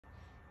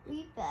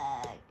We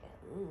back.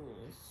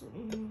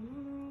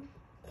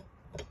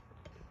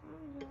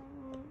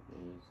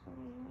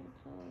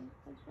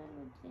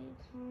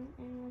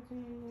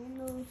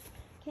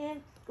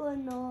 Can't go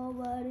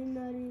nobody,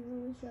 not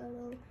even a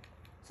shadow.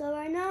 So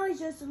right now it's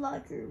just a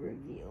locker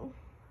review.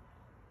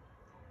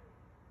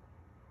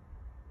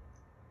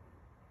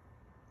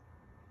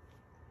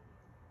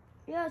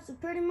 Yeah, so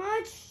pretty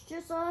much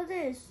just all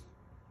this.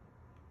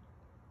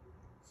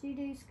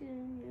 C-Day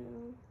skin,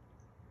 yeah.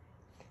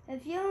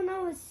 If you don't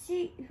know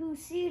who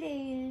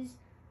C-Day is,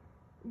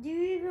 do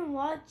you even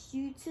watch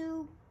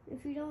YouTube?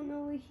 If you don't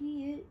know who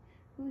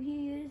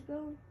he is,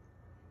 bro.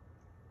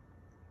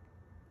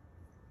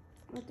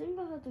 I think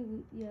I have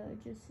to,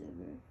 just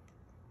silver.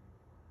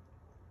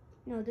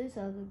 No, this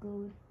other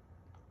gold.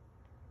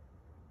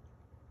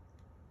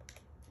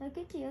 Did I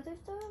get the other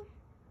stuff?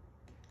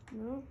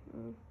 No?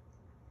 Oh.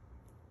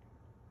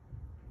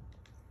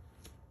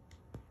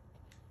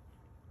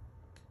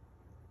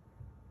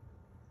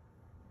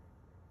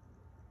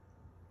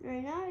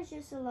 Right now it's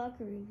just a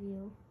locker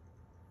review.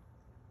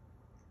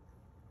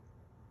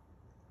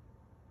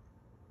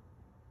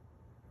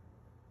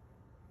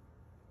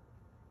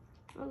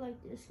 I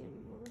like this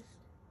game most.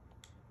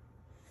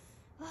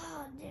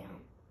 Oh,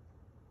 damn.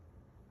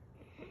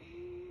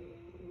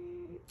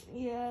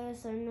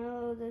 Yes, I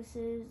know this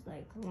is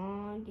like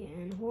long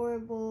and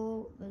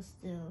horrible, but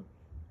still.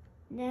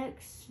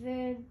 Next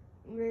vid,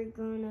 we're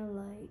gonna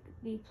like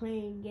be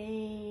playing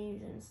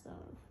games and stuff.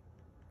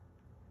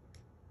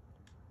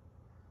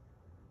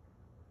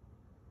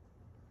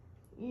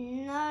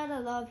 Not a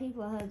lot of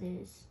people have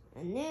this,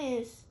 and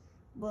this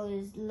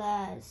was the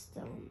last.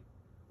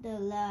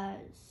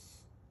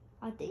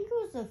 I think it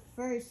was the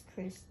first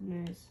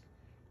Christmas,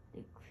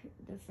 the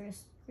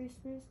first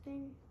Christmas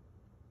thing.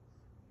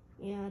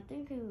 Yeah, I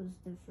think it was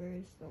the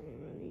first. I don't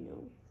really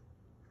know.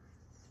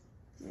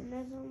 And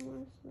that's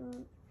almost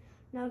up.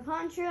 Now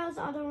contrails,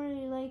 I don't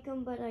really like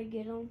them, but I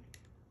get them.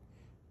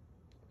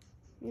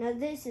 Now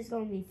this is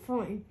gonna be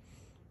fun.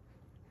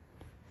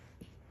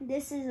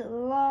 This is a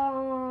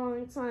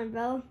long time,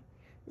 bro.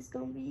 It's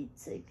gonna be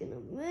taking a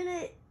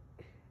minute.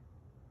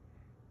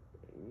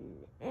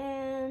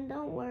 And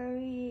don't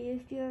worry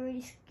if you're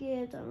already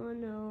skipped. I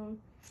don't know.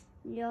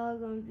 Y'all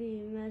gonna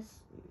be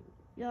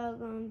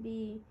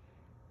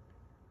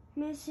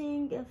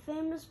missing a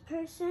famous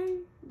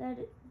person that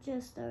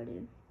just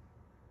started.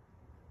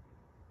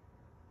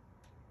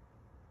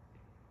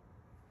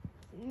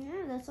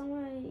 Yeah, that's all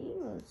my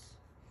emails.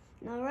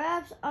 Now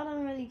raps, I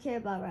don't really care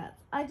about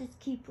raps. I just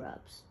keep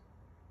raps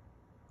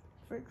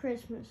for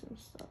Christmas and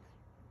stuff.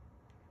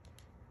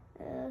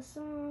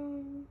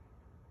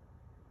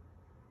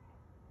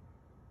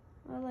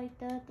 I like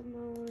that the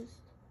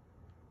most.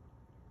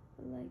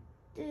 I like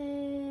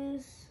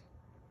this.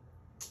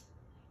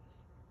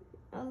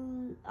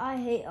 I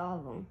hate all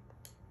of them.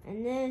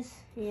 And this,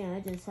 yeah, I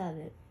just have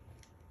it.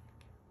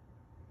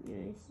 Yeah,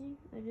 you see?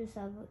 I just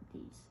have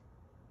these.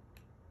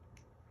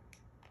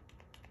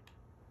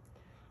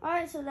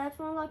 Alright, so that's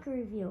my locker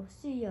review.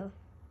 See ya.